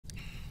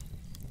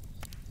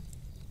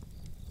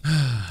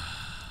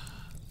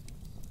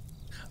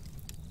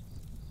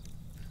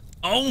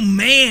Oh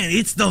man,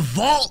 it's the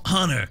Vault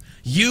Hunter.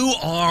 You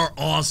are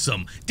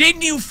awesome.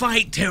 Didn't you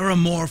fight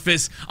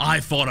Pteramorphus? I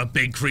fought a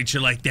big creature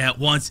like that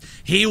once.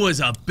 He was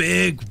a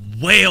big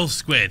whale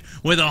squid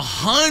with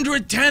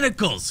 100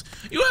 tentacles.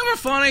 You ever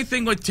fought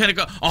anything with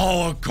tentacles?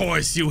 Oh, of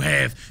course you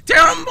have.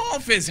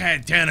 Pteramorphus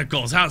had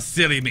tentacles. How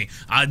silly me.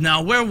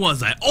 Now, where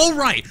was I? Oh,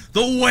 right.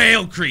 The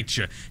whale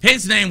creature.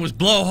 His name was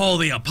Blowhole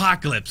the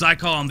Apocalypse. I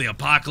call him the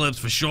Apocalypse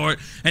for short.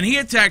 And he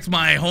attacked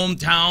my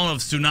hometown of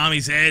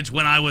Tsunami's Edge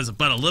when I was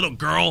but a little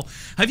girl.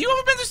 Have you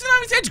ever been to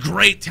Tsunami's Edge?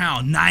 Great town.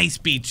 Nice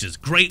beaches.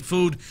 Great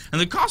food. And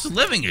the cost of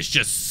living is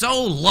just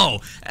so low.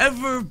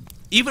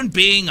 Even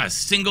being a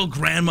single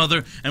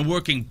grandmother and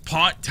working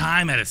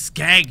part-time at a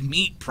skag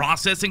meat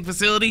processing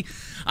facility,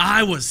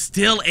 I was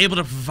still able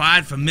to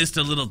provide for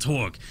Mr. Little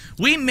Torque.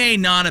 We may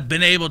not have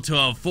been able to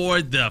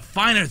afford the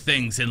finer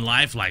things in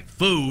life like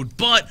food,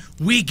 but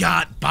we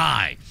got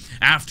by.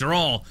 After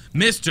all,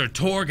 Mr.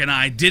 Torque and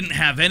I didn't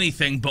have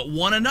anything but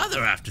one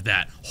another after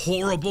that.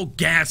 Horrible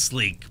gas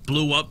leak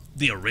blew up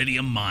the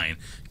iridium mine,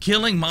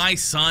 killing my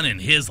son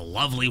and his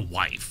lovely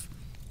wife.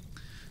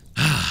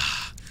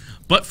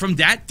 But from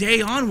that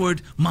day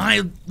onward,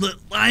 my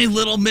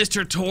little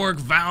Mr. Torque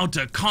vowed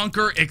to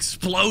conquer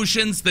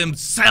explosions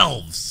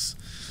themselves.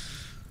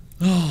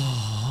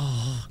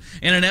 Oh,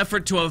 in an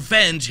effort to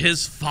avenge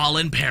his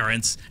fallen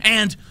parents.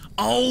 And,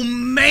 oh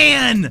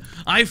man,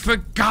 I've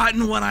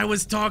forgotten what I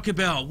was talking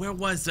about. Where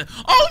was it?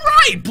 Oh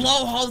right,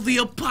 Blowhole the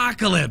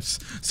Apocalypse.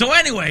 So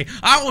anyway,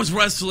 I was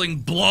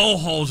wrestling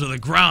Blowhole to the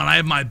ground. I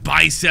had my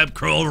bicep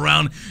curled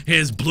around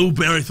his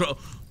blueberry throat.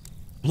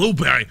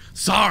 Blueberry.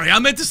 Sorry, I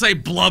meant to say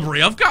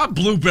blubbery. I've got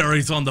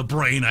blueberries on the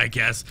brain, I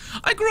guess.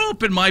 I grew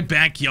up in my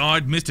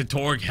backyard. Mr.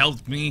 Torque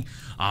helped me.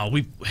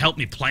 Helped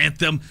me plant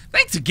them.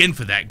 Thanks again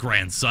for that,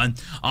 grandson.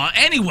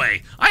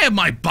 Anyway, I have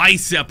my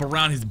bicep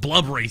around his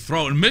blubbery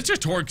throat, and Mr.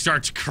 Torque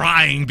starts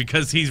crying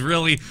because he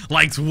really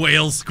likes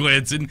whale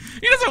squids, and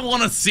he doesn't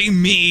want to see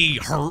me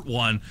hurt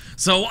one.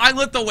 So I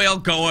let the whale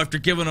go after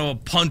giving him a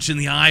punch in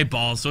the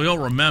eyeball so he'll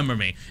remember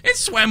me. It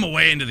swam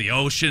away into the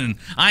ocean, and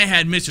I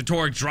had Mr.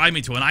 Torque drive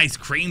me to an ice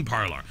cream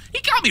parlor.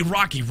 He got me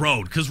Rocky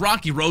Road, because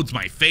Rocky Road's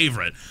my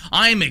favorite.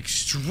 I'm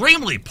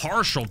extremely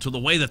partial to the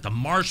way that the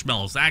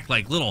marshmallows act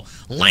like little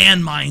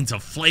landmines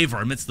of flavor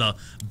amidst the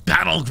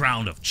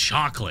battleground of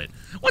chocolate.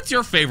 What's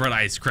your favorite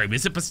ice cream?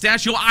 Is it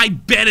pistachio? I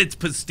bet it's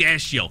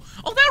pistachio.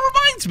 Oh, that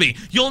reminds me.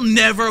 You'll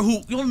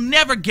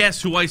never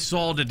guess who I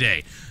saw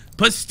today.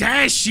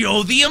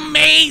 Pistachio the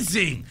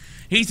Amazing.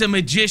 He's a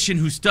magician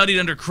who studied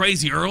under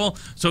Crazy Earl,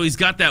 so he's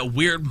got that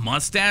weird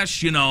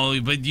mustache, you know,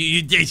 but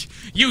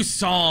you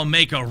saw him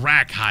make a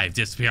rack hive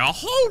disappear, a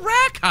whole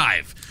rack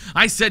hive.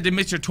 I said to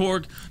Mr.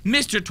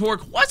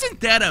 Torque, wasn't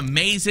that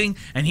amazing?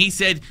 And he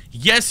said,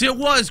 yes, it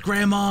was,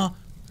 Grandma.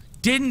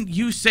 Didn't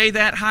you say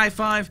that, high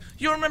five?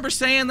 You remember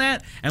saying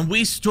that? And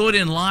we stood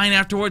in line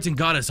afterwards and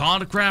got his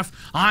autograph.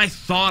 I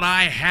thought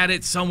I had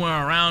it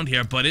somewhere around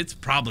here, but it's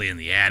probably in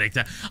the attic.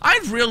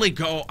 I'd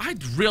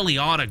really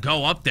ought to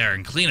go up there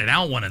and clean it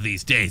out one of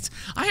these days.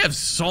 I have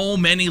so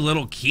many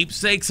little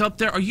keepsakes up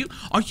there. Are you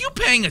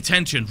paying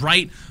attention,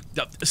 right?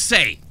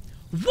 Say,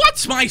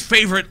 what's my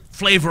favorite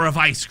flavor of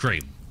ice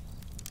cream?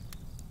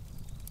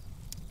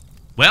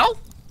 Well?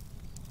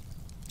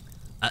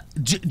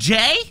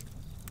 Jay?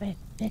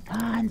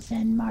 Pecans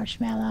and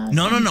marshmallows.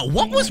 No.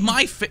 What's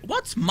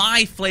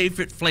my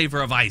favorite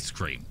flavor of ice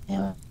cream?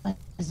 It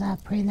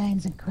was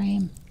pralines and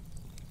cream.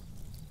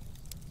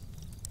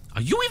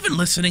 Are you even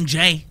listening,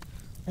 Jay?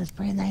 It was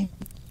pralines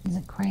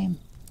and cream.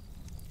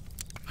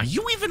 Are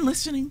you even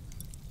listening?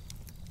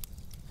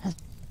 It was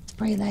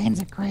pralines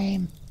and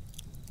cream.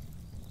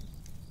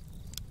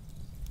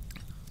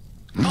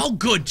 Oh,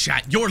 good,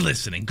 chat. You're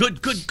listening.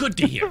 Good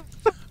to hear.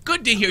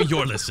 Good to hear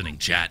you're listening,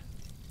 chat.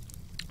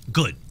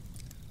 Good.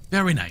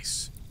 Very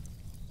nice.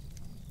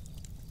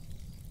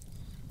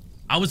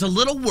 I was a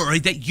little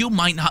worried that you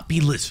might not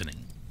be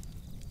listening.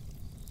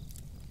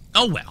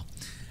 Oh well.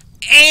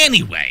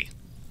 Anyway.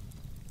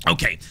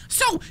 Okay,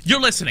 so you're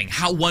listening.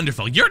 How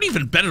wonderful. You're an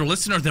even better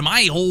listener than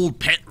my old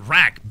pet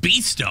rack,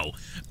 Beasto.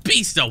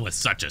 Beasto was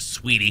such a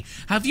sweetie.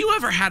 Have you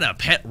ever had a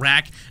pet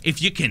rack?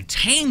 If you can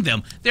tame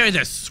them, they're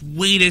the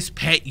sweetest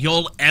pet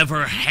you'll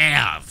ever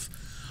have.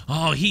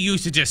 Oh, he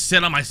used to just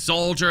sit on my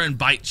shoulder and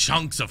bite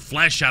chunks of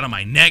flesh out of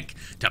my neck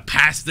to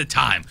pass the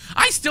time.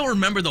 I still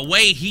remember the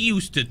way he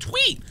used to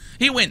tweet.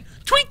 He went,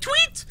 tweet,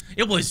 tweet.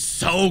 It was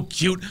so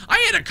cute. I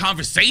had a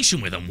conversation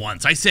with him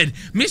once. I said,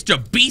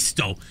 Mr.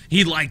 Beasto.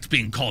 He liked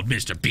being called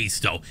Mr.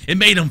 Beasto. It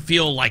made him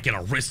feel like an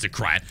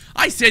aristocrat.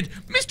 I said,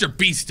 Mr.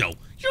 Beasto,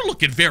 you're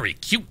looking very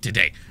cute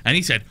today. And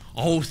he said,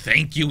 oh,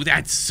 thank you.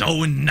 That's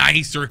so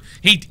nice. Or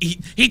he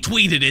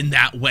tweeted in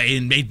that way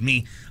and made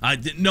me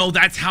know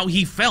that's how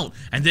he felt.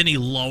 And then he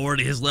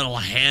lowered his little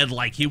head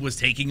like he was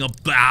taking a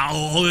bow.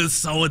 Oh, it was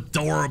so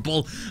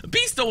adorable.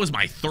 Beasto was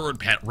my third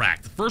pet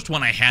rack. The first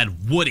one I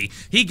had, Woody.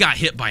 He got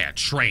hit by a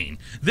train.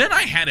 Then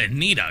I had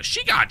Anita.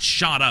 She got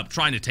shot up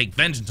trying to take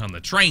vengeance on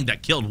the train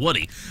that killed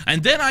Woody.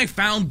 And then I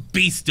found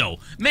Beasto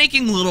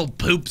making little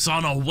poops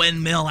on a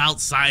windmill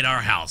outside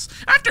our house.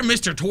 After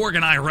Mr. Mr. Torg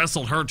and I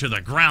wrestled her to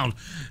the ground,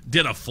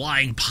 did a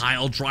flying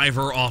pile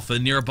driver off a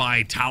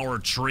nearby tower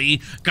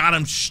tree, got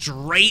him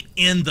straight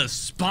in the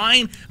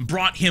spine,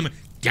 brought him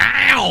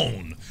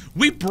down.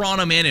 We brought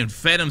him in and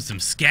fed him some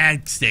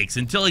skag steaks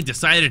until he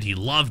decided he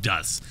loved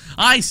us.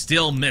 I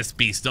still miss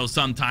Beasto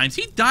sometimes.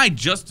 He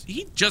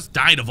just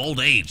died of old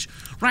age.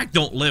 Rack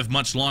don't live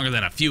much longer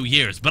than a few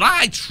years, but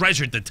I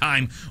treasured the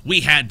time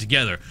we had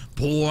together.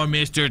 Poor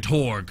Mr.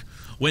 Torg.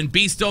 When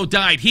Beasto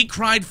died, he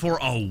cried for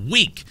a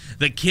week.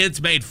 The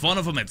kids made fun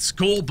of him at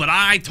school, but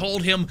I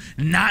told him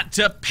not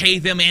to pay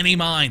them any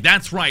mind.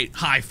 That's right,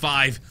 high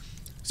five.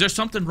 Is there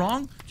something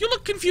wrong? You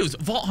look confused.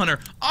 Vault Hunter.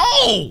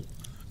 Oh!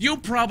 You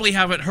probably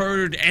haven't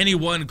heard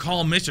anyone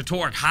call Mr.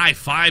 Torg High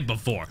Five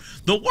before.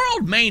 The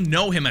world may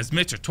know him as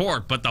Mr.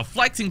 Torg, but the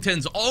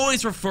Flexingtons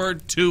always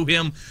referred to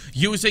him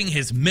using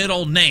his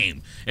middle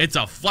name. It's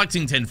a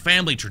Flexington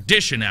family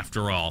tradition,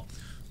 after all,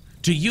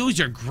 to use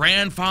your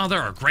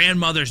grandfather or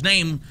grandmother's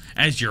name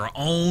as your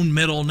own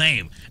middle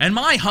name. And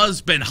my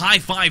husband, High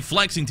Five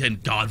Flexington,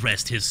 God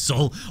rest his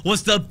soul,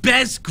 was the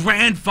best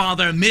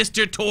grandfather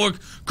Mr. Torg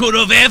could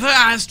have ever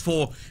asked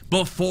for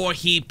before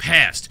he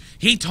passed.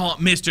 He taught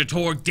Mr.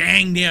 Torg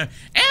dang near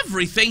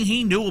everything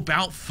he knew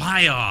about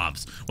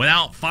firearms.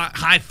 Without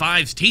High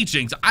Five's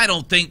teachings, I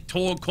don't think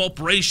Torg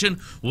Corporation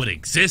would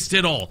exist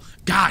at all.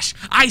 Gosh,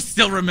 I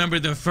still remember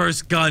the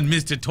first gun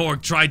Mr.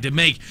 Torg tried to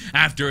make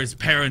after his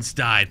parents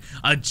died.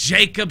 A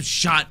Jacob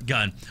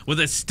shotgun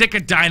with a stick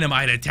of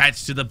dynamite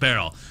attached to the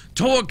barrel.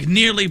 Torg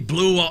nearly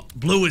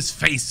blew his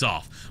face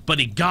off, but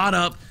he got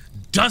up,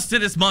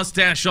 dusted his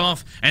mustache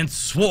off, and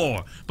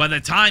swore by the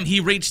time he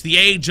reached the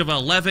age of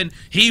 11,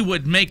 he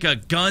would make a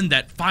gun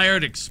that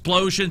fired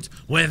explosions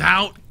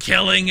without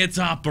killing its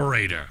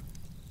operator.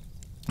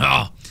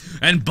 Oh,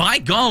 and by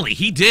golly,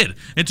 he did.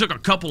 It took a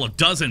couple of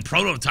dozen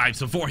prototypes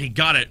before he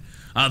got it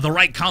the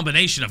right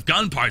combination of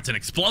gun parts and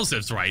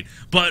explosives right.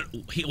 But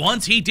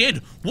once he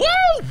did,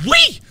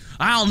 woo-wee!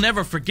 I'll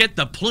never forget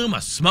the plume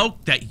of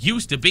smoke that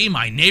used to be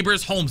my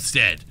neighbor's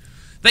homestead.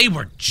 They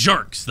were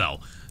jerks, though.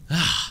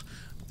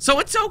 So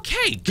it's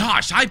okay.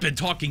 Gosh, I've been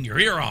talking your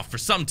ear off for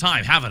some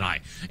time, haven't I?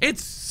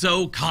 It's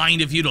so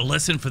kind of you to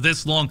listen for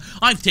this long.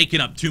 I've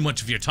taken up too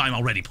much of your time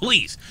already.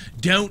 Please,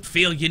 don't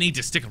feel you need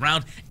to stick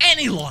around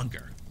any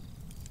longer.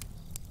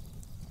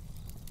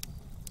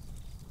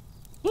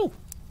 Woo.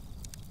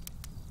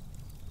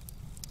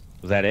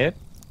 Was that it?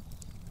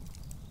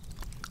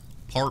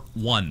 Part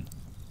 1.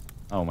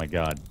 Oh my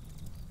god.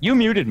 You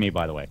muted me,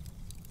 by the way.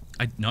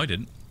 No, I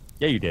didn't.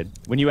 Yeah, you did.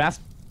 When you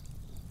asked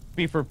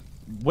me for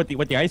what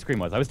the ice cream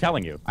was, I was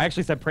telling you. I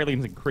actually said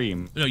pralines and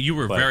cream. No, you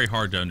were very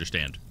hard to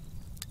understand.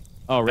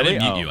 Oh, really? I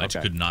didn't mute you. Okay. I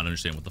just could not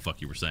understand what the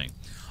fuck you were saying.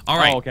 All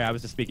right. Oh, okay. I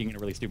was just speaking in a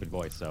really stupid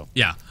voice, so.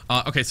 Yeah.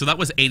 Okay, so that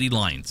was 80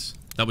 lines.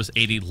 That was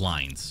 80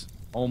 lines.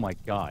 Oh my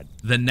god.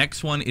 The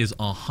next one is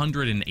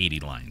 180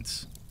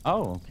 lines.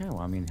 Oh, okay. Well,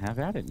 I mean, have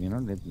at it. You know,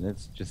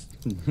 that's just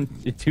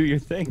do your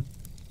thing.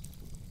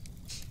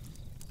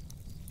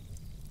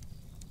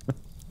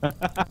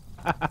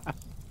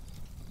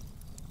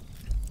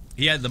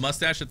 He had the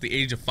mustache at the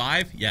age of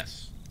 5?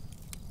 Yes.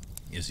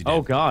 Yes, he did.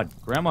 Oh god,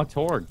 Grandma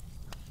Torg.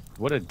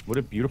 What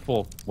a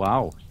beautiful,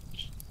 wow.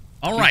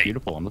 All She's right.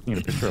 beautiful. I'm looking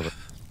at a picture of her.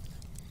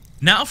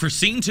 Now for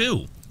scene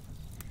 2.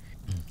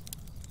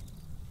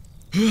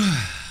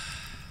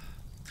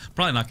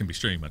 Probably not going to be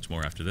streaming much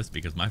more after this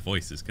because my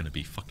voice is going to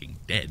be fucking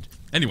dead.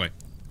 Anyway.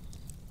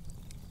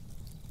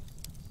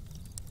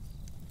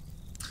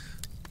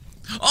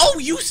 Oh,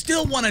 you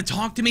still want to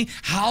talk to me?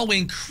 How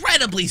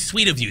incredibly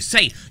sweet of you.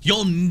 Say,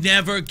 you'll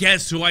never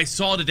guess who I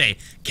saw today.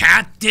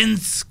 Captain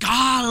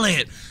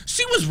Scarlet.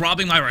 She was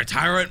robbing my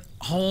retirement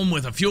home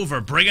with a few of her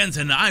brigands,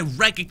 and I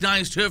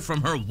recognized her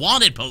from her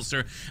wanted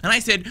poster, and I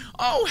said,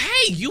 "Oh,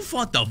 hey, you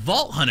fought the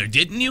Vault Hunter,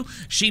 didn't you?"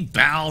 She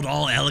bowed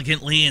all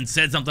elegantly and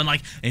said something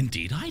like,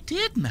 "Indeed I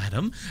did,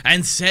 madam,"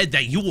 and said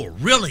that you were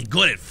really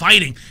good at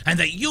fighting, and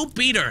that you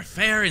beat her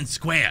fair and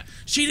square.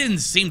 She didn't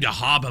seem to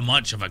harbor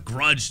much of a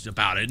grudge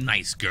about it.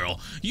 Nice girl.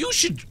 You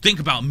should think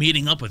about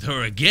meeting up with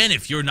her again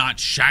if you're not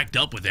shacked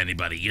up with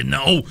anybody, you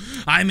know?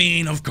 I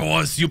mean, of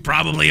course, you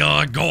probably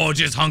are a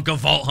gorgeous hunk of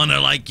Vault Hunter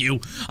like you.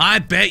 I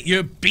bet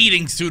you're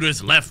beating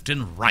suitors left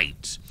and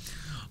right.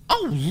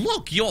 Oh,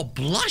 look, you're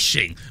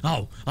blushing.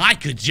 Oh, I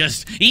could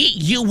just eat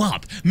you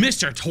up.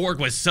 Mr. Torg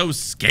was so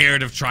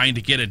scared of trying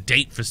to get a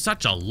date for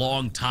such a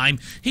long time.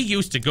 He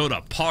used to go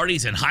to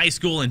parties in high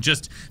school and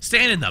just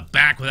stand in the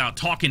back without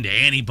talking to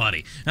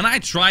anybody. And I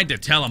tried to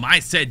tell him, I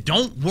said,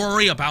 don't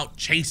worry about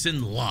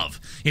chasing love.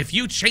 If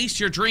you chase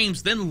your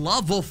dreams, then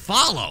love will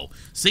follow.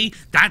 See,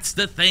 that's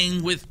the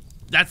thing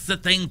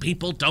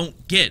people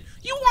don't get.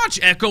 You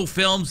watch Echo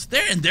films,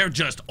 they're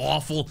just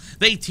awful.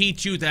 They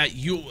teach you that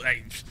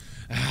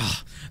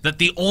that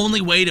the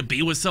only way to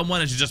be with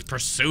someone is to just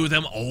pursue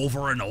them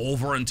over and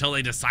over until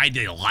they decide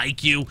they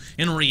like you.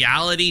 In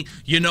reality,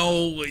 you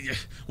know,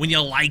 when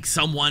you like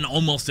someone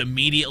almost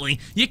immediately,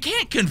 you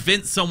can't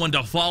convince someone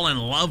to fall in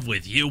love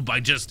with you by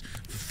just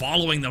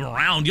following them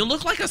around. You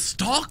look like a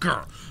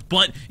stalker.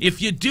 But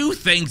if you do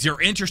things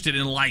you're interested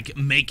in, like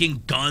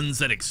making guns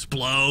that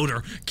explode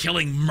or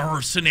killing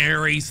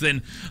mercenaries,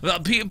 then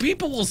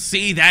people will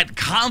see that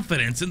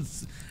confidence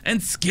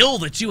and skill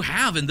that you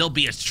have, and they'll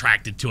be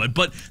attracted to it.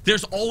 But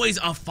there's always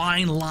a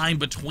fine line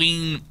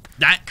between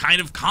that kind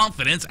of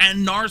confidence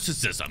and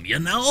narcissism, you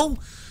know?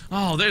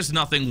 Oh, there's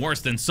nothing worse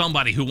than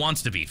somebody who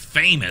wants to be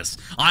famous.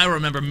 I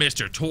remember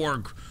Mr.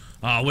 Torg.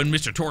 When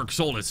Mr. Torg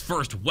sold his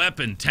first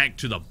weapon tech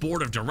to the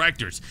board of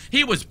directors,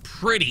 he was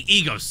pretty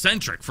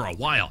egocentric for a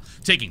while,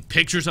 taking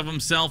pictures of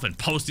himself and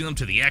posting them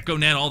to the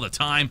EchoNet all the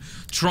time,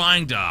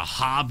 trying to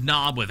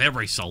hobnob with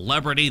every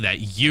celebrity that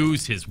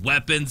used his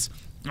weapons.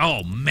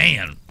 Oh,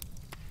 man.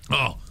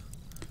 Oh.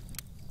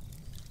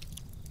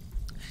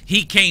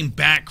 He came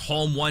back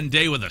home one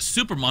day with a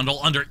supermundle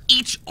under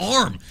each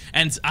arm,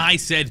 and I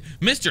said,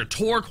 Mr.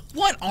 Torg,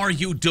 what are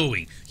you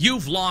doing?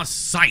 You've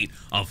lost sight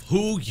of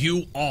who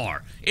you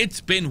are. It's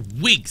been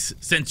weeks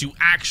since you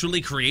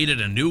actually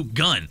created a new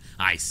gun,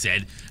 I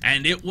said,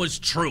 and it was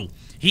true.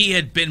 He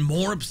had been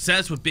more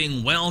obsessed with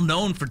being well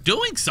known for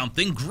doing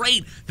something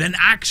great than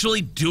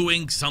actually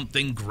doing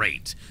something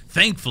great.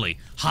 Thankfully,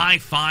 High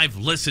Five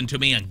listened to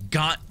me and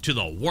got to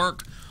the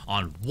work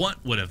on what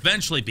would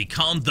eventually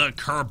become the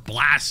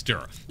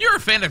Kerblaster. You're a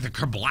fan of the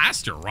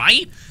Kerblaster,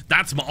 right?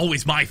 That's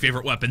always my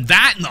favorite weapon.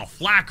 That and the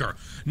Flacker,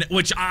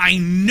 which I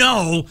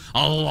know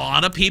a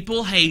lot of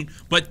people hate,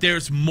 but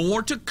there's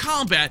more to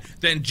combat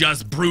than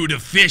just brute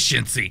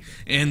efficiency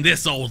in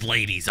this old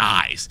lady's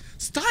eyes.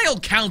 Style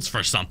counts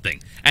for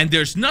something, and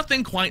there's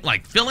nothing quite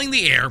like filling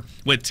the air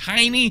with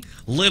tiny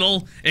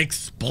little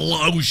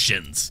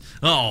explosions.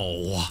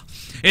 Oh,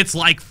 it's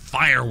like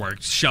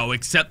fireworks show,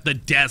 except the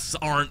deaths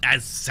aren't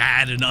as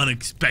sad and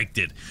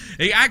unexpected.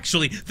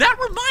 Actually, that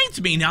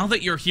reminds me, now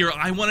that you're here,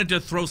 I wanted to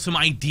throw some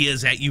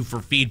ideas at you for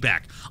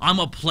feedback. I'm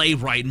a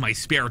playwright in my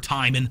spare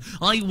time, and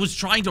I was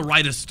trying to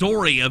write a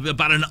story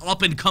about an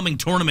up-and-coming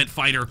tournament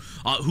fighter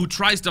who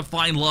tries to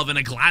find love in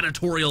a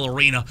gladiatorial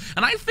arena,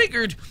 and I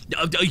figured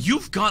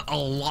you've got a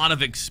lot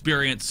of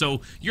experience,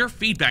 so your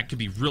feedback could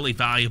be really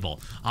valuable.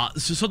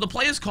 So the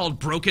play is called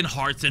Broken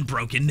Hearts and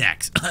Broken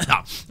Necks.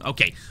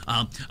 Okay,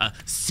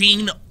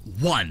 Scene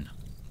 1.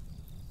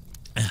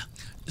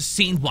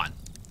 Scene 1.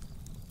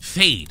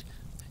 Fade.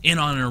 In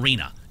on an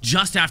arena,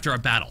 just after a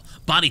battle.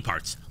 Body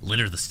parts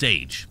litter the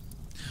stage.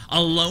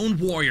 A lone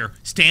warrior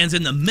stands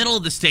in the middle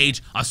of the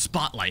stage, a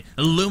spotlight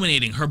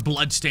illuminating her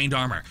blood-stained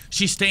armor.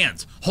 She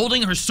stands,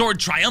 holding her sword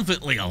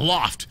triumphantly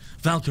aloft.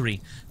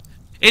 Valkyrie.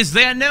 Is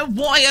there no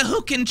warrior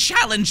who can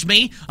challenge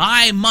me?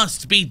 I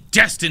must be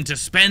destined to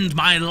spend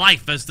my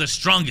life as the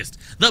strongest,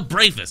 the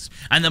bravest,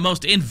 and the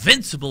most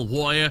invincible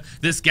warrior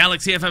this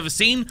galaxy have ever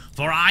seen,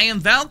 for I am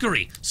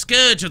Valkyrie,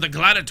 scourge of the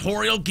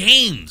gladiatorial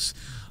games.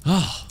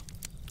 Oh.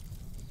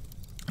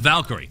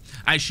 Valkyrie,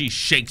 as she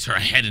shakes her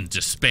head in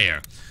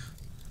despair.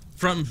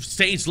 From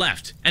stage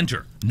left,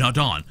 enter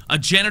Nadon, a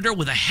janitor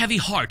with a heavy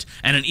heart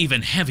and an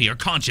even heavier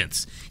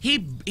conscience. He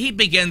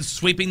begins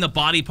sweeping the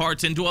body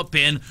parts into a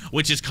bin,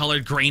 which is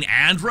colored green,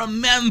 and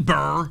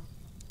remember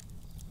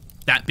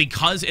that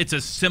because it's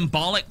a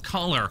symbolic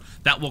color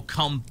that will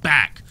come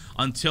back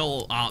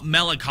until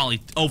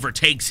melancholy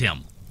overtakes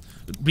him.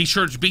 Be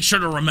sure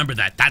to remember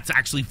that. That's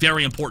actually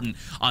very important.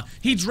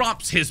 He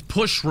drops his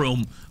push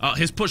broom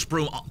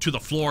to the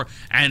floor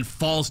and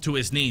falls to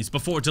his knees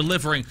before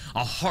delivering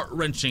a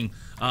heart-wrenching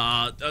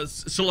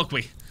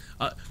soliloquy.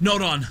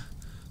 Note,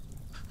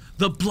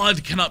 the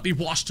blood cannot be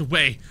washed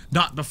away,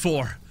 not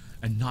before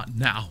and not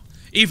now.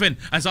 Even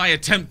as I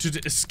attempt to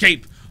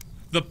escape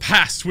the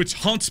past which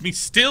haunts me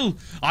still,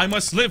 I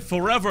must live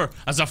forever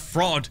as a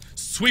fraud,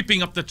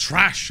 sweeping up the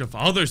trash of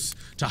others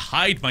to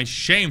hide my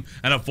shame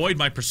and avoid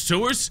my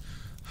pursuers?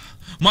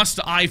 Must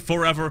I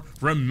forever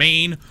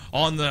remain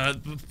on the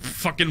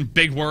fucking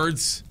big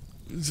words?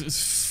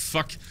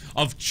 Fuck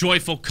of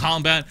joyful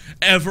combat,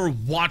 ever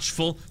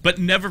watchful but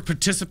never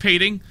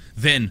participating?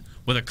 Then,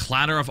 with a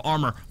clatter of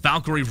armor,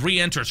 Valkyrie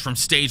re-enters from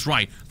stage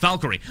right.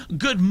 Valkyrie,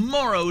 good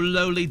morrow,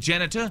 lowly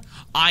janitor.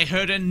 I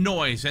heard a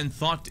noise and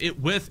thought it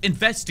worth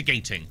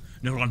investigating.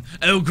 Neuron,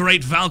 oh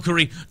great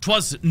Valkyrie,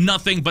 'twas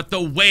nothing but the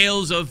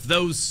wails of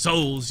those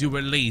souls you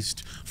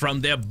released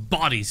from their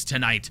bodies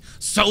tonight.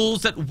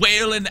 Souls that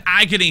wail in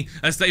agony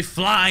as they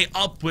fly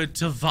upward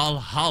to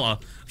Valhalla.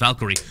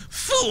 Valkyrie,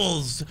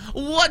 fools,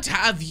 what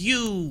have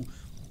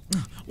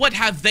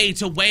they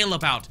to wail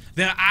about?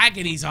 Their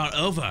agonies are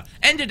over,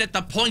 ended at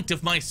the point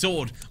of my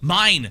sword.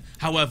 Mine,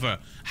 however,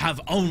 have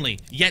only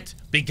yet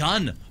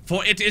begun,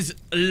 for it is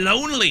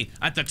lonely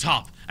at the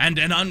top, and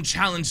an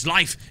unchallenged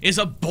life is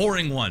a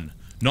boring one.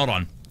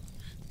 Nodon,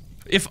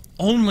 if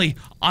only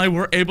I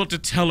were able to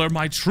tell her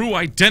my true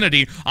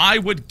identity, I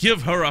would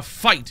give her a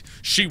fight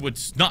she would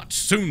not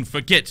soon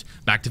forget.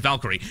 Back to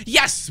Valkyrie.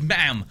 Yes,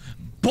 ma'am,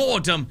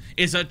 boredom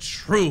is a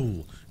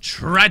true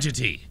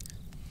tragedy.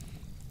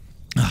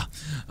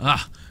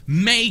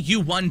 May you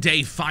one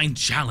day find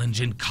challenge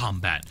in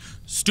combat.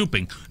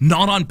 Stooping,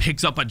 Nodon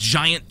picks up a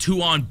giant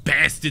two-on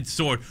bastard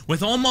sword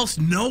with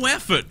almost no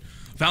effort.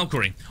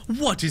 Valkyrie,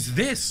 what is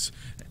this?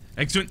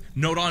 Excellent.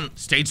 Nodon,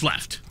 stage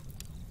left.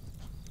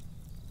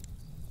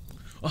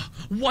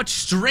 What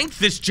strength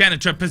this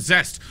janitor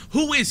possessed!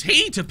 Who is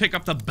he to pick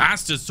up the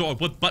bastard sword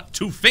with but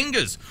 2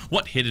 fingers?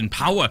 What hidden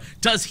power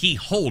does he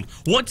hold?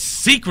 What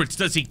secrets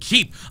does he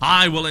keep?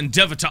 I will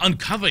endeavor to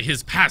uncover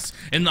his past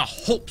in the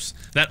hopes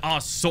that our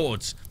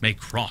swords may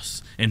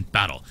cross in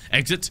battle.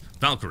 Exit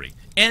Valkyrie.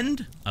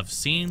 End of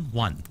scene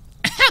 1.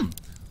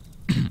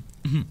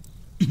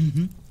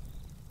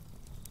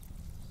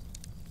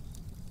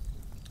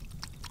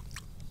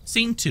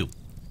 Scene 2.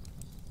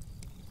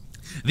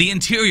 The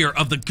interior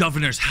of the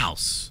governor's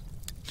house.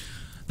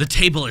 The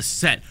table is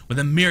set with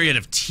a myriad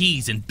of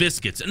teas and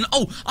biscuits. And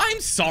oh, I'm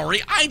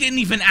sorry, I didn't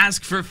even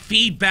ask for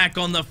feedback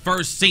on the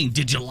first scene.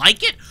 Did you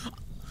like it?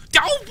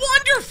 Oh,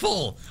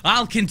 wonderful!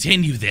 I'll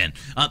continue then.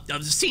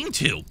 Scene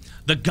 2.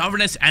 The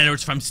governess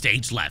enters from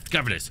stage left.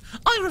 Governess,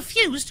 I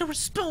refuse to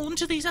respond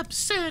to these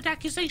absurd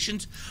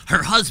accusations.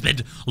 Her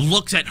husband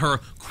looks at her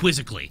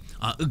quizzically.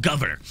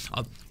 Governor,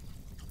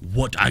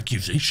 what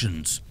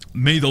accusations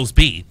may those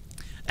be?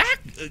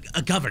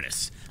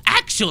 Governess,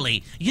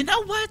 actually, you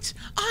know what?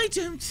 I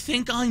don't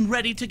think I'm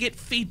ready to get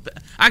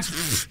feedback.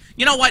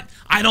 You know what?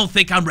 I don't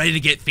think I'm ready to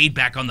get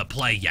feedback on the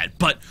play yet.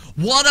 But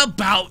what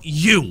about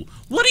you?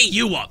 What are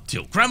you up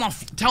to?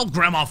 Tell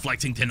Grandma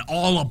Flexington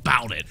all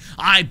about it.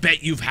 I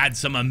bet you've had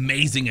some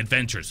amazing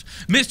adventures.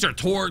 Mr.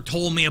 Torg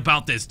told me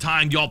about this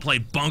time y'all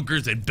played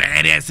bunkers and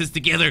badasses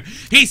together.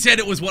 He said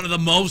it was one of the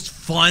most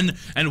fun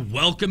and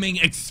welcoming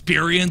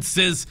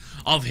experiences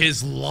of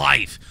his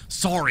life.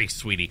 Sorry,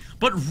 sweetie,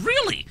 but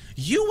really,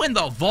 you and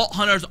the Vault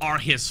Hunters are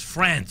his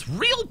friends,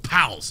 real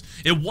pals.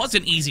 It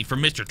wasn't easy for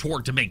Mr.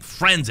 Torg to make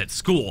friends at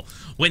school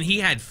when he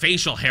had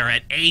facial hair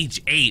at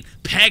age 8,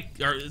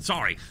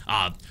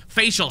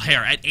 facial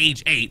hair at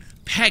age 8,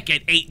 peck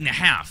at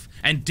 8.5,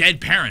 and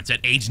dead parents at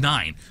age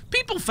 9.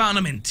 People found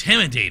him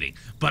intimidating,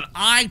 but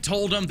I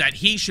told him that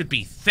he should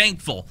be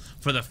thankful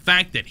for the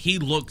fact that he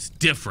looks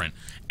different.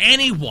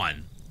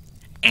 Anyone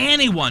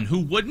who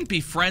wouldn't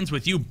be friends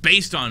with you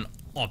based on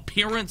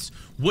appearance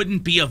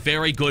wouldn't be a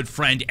very good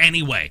friend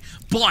anyway.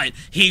 But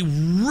he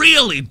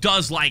really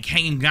does like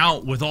hanging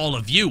out with all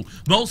of you.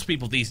 Most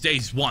people these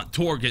days want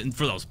Torg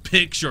for those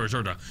pictures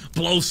or to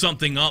blow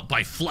something up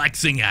by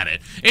flexing at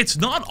it. It's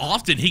not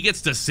often he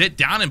gets to sit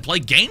down and play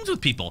games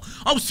with people.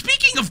 Oh,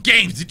 speaking of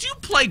games, did you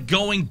play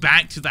Going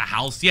Back to the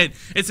House yet?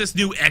 It's this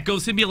new echo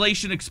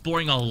simulation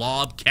exploring a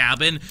log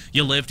cabin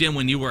you lived in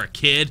when you were a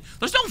kid.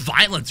 There's no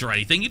violence or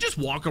anything. You just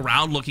walk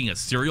around looking at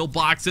cereal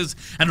boxes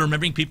and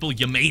remembering people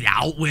you made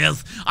out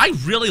with. I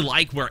really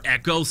like where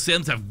echo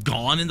sims have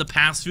gone in the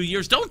past few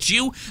years, don't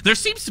you? There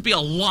seems to be a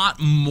lot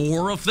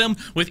more of them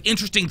with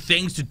interesting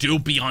things to do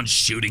beyond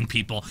shooting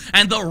people,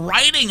 and the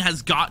writing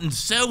has gotten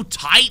so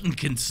tight and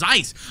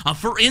concise.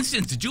 For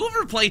instance, did you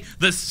ever play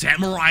The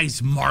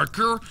Samurai's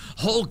Marker?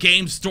 Whole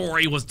game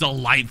story was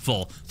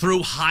delightful through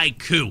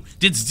haiku.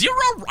 Did Zero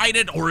write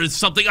it, or is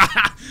something?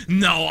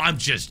 No, I'm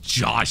just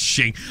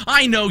joshing.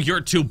 I know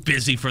you're too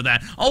busy for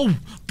that. Oh,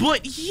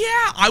 but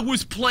yeah, I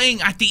was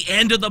playing at the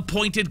end of the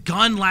pointed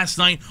gun last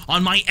night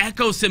on my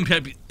Echo Sim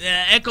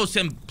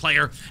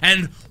player,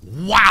 and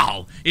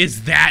wow,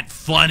 is that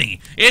funny.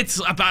 It's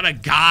about a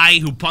guy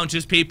who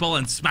punches people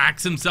and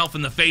smacks himself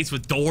in the face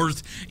with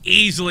doors.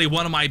 Easily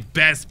one of my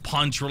best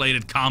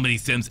punch-related comedy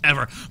sims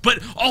ever. But,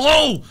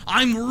 oh,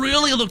 I'm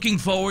really looking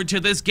forward to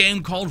this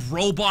game called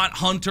Robot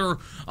Hunter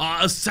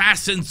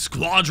Assassin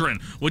Squadron,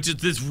 which is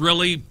this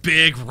really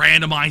big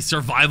randomized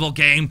survival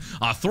game,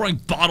 throwing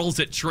bottles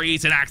at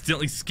trees and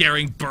accidentally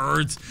scaring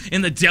birds.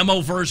 In the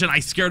demo version, I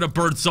scared a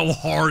bird so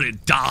hard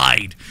it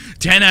died.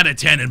 10 out of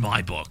 10 in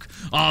my book.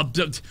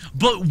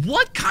 But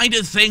what kind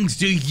of things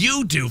do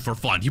you do for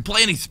fun? You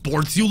play any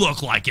sports? You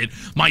look like it.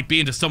 Might be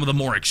into some of the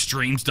more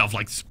extreme stuff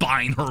like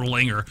spine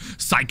hurling or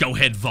psycho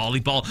head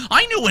volleyball.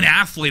 I knew an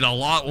athlete a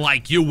lot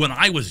like you when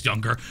I was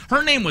younger.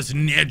 Her name was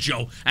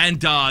Nejo,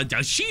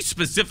 and she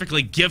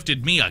specifically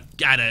gifted me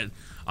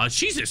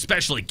she's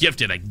especially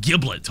gifted a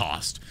giblet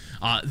tossed.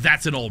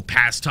 That's an old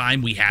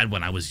pastime we had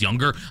when I was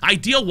younger.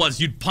 Ideal was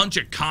you'd punch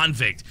a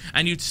convict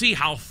and you'd see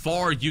how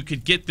far you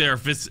could get their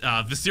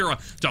viscera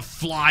to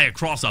fly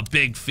across a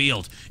big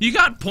field. You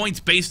got points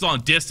based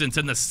on distance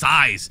and the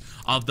size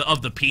of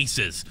the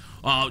pieces.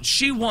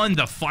 She won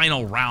the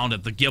final round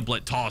at the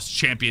Giblet Toss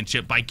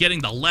Championship by getting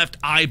the left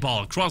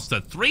eyeball across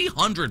the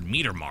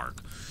 300-meter mark.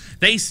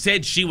 They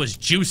said she was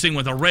juicing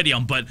with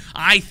iridium, but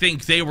I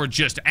think they were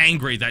just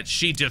angry that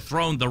she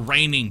dethroned the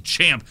reigning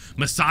champ,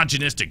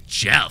 misogynistic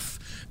Jeff.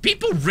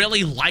 People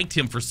really liked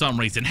him for some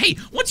reason. Hey,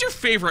 what's your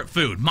favorite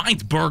food?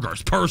 Mine's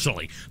burgers,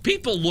 personally.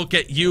 People look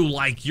at you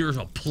like you're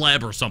a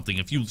pleb or something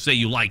if you say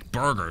you like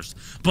burgers.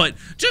 But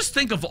just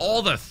think of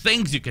all the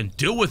things you can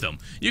do with them.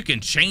 You can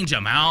change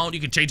them out. You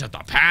can change out the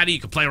patty. You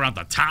can play around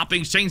the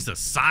toppings, change the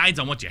sides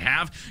on what you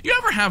have. You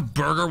ever have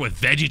burger with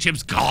veggie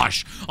chips?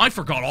 Gosh, I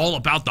forgot all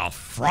about the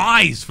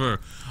fries for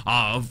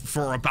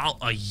about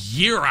a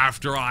year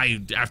after I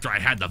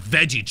had the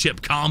veggie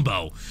chip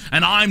combo.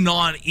 And I'm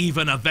not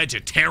even a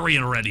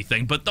vegetarian or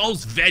anything, but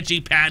those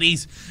veggie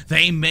patties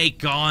they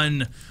make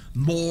on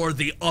more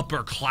the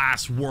upper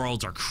class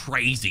worlds are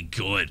crazy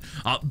good.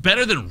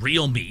 Better than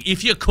real meat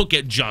if you cook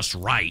it just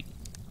right.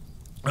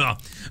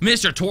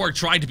 Mr. Torg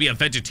tried to be a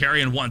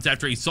vegetarian once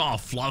after he saw a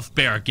fluff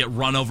bear get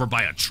run over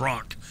by a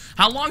truck.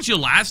 How long'd you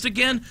last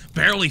again?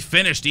 Barely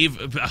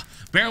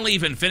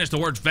even finished the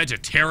word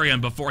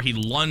vegetarian before he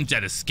lunged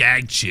at a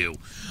skag chew.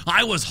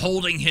 I was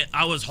holding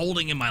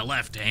in my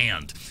left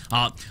hand.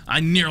 I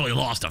nearly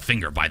lost a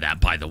finger by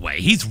that, by the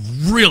way. He's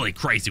really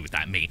crazy with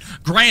that meat.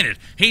 Granted,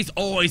 he's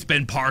always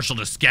been partial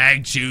to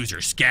skag chews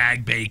or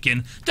skag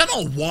bacon. Don't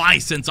know why,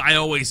 since I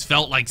always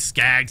felt like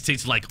skags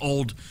tasted like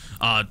old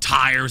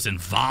tires and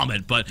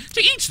vomit, but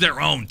to each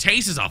their own.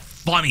 Taste is a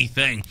funny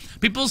thing.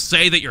 People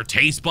say that your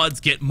taste buds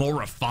get more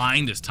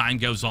refined as time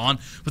goes on,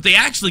 but they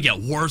actually get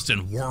worse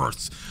and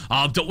worse.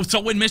 So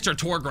when Mr.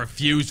 Torg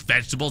refused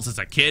vegetables as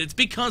a kid, it's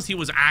because he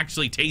was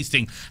actually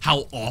tasting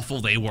how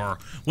awful they were.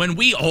 When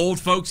we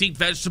old folks eat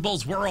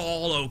vegetables, we're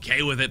all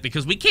okay with it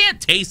because we can't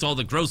taste all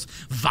the gross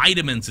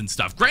vitamins and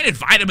stuff. Granted,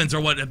 vitamins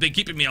are what have been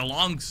keeping me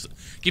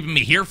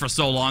here for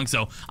so long,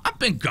 so I've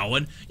been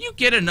going. You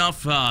get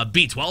enough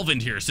B12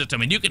 into your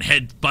system and you can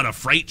headbutt a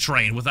freight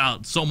train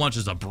without so much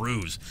as a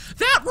bruise.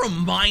 That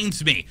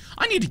reminds me,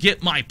 I need to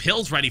get my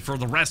pills ready for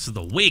the rest of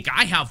the week.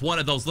 I have one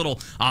of those little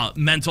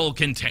metal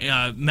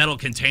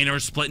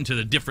containers split into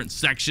the different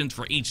sections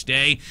for each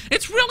day.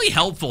 It's really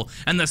helpful,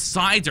 and the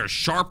sides are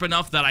sharp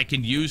enough that I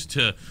can use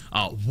to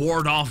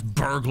ward off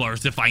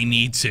burglars if I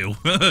need to.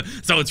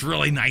 So it's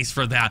really nice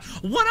for that.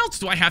 What else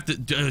do I have to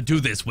do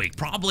this week?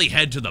 Probably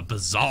head to the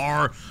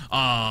bazaar,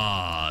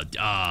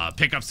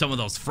 pick up some of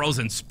those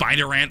frozen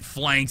spider ant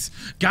flanks.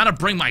 Gotta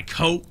bring my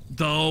coat,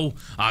 though,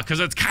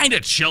 because it's kind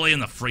of chilly in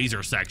the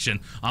freezer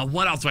section.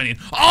 What else do I need?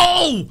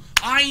 Oh!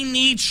 I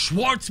need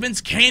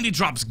Schwartzman's candy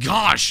drops.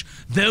 Gosh,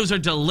 those are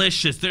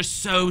delicious. They're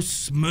so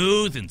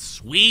smooth and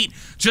sweet.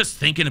 Just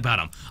thinking about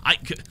them.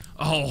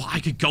 I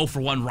could go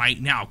for one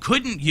right now.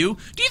 Couldn't you?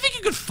 Do you think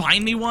you could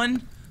find me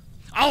one?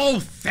 Oh,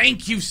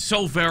 thank you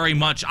so very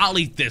much. I'll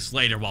eat this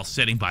later while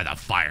sitting by the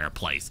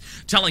fireplace,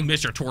 telling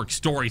Mr. Torg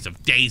stories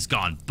of days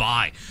gone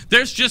by.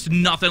 There's just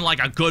nothing like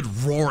a good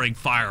roaring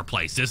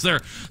fireplace, is there?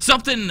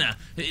 Something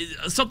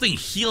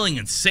healing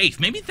and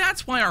safe. Maybe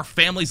that's why our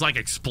families like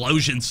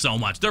explosions so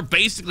much. They're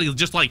basically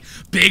just like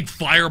big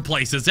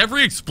fireplaces.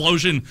 Every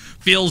explosion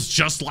feels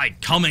just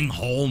like coming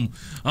home.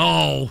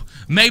 Oh,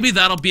 maybe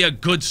that'll be a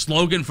good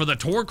slogan for the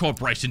Torg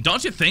Corporation.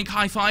 Don't you think,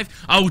 High Five?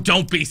 Oh,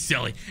 don't be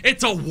silly.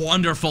 It's a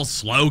wonderful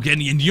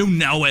slogan, and you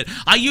know it.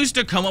 I used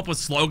to come up with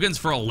slogans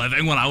for a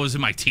living when I was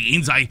in my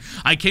teens.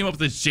 I came up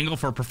with this jingle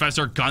for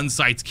Professor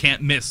Gunsight's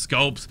Can't Miss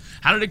Scopes.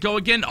 How did it go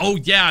again? Oh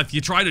yeah, if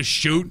you try to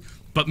shoot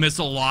but miss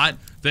a lot,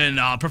 then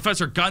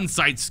Professor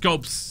Gunsight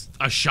scopes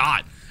a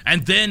shot.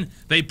 And then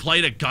they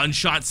played a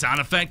gunshot sound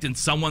effect and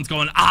someone's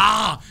going,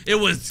 ah, it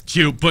was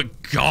cute,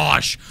 but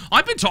gosh,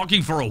 I've been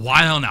talking for a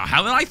while now,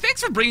 haven't I?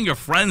 Thanks for bringing your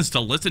friends to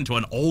listen to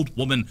an old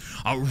woman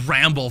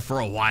ramble for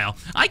a while.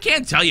 I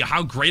can't tell you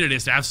how great it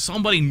is to have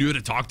somebody new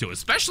to talk to,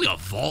 especially a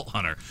vault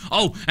hunter.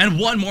 Oh, and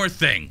one more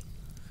thing.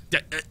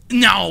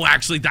 No,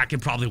 actually, that can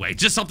probably wait.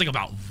 Just something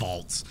about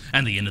vaults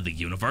and the end of the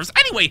universe.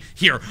 Anyway,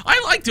 here, I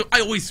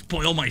always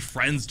spoil my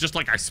friends just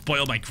like I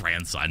spoil my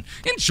grandson.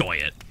 Enjoy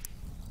it.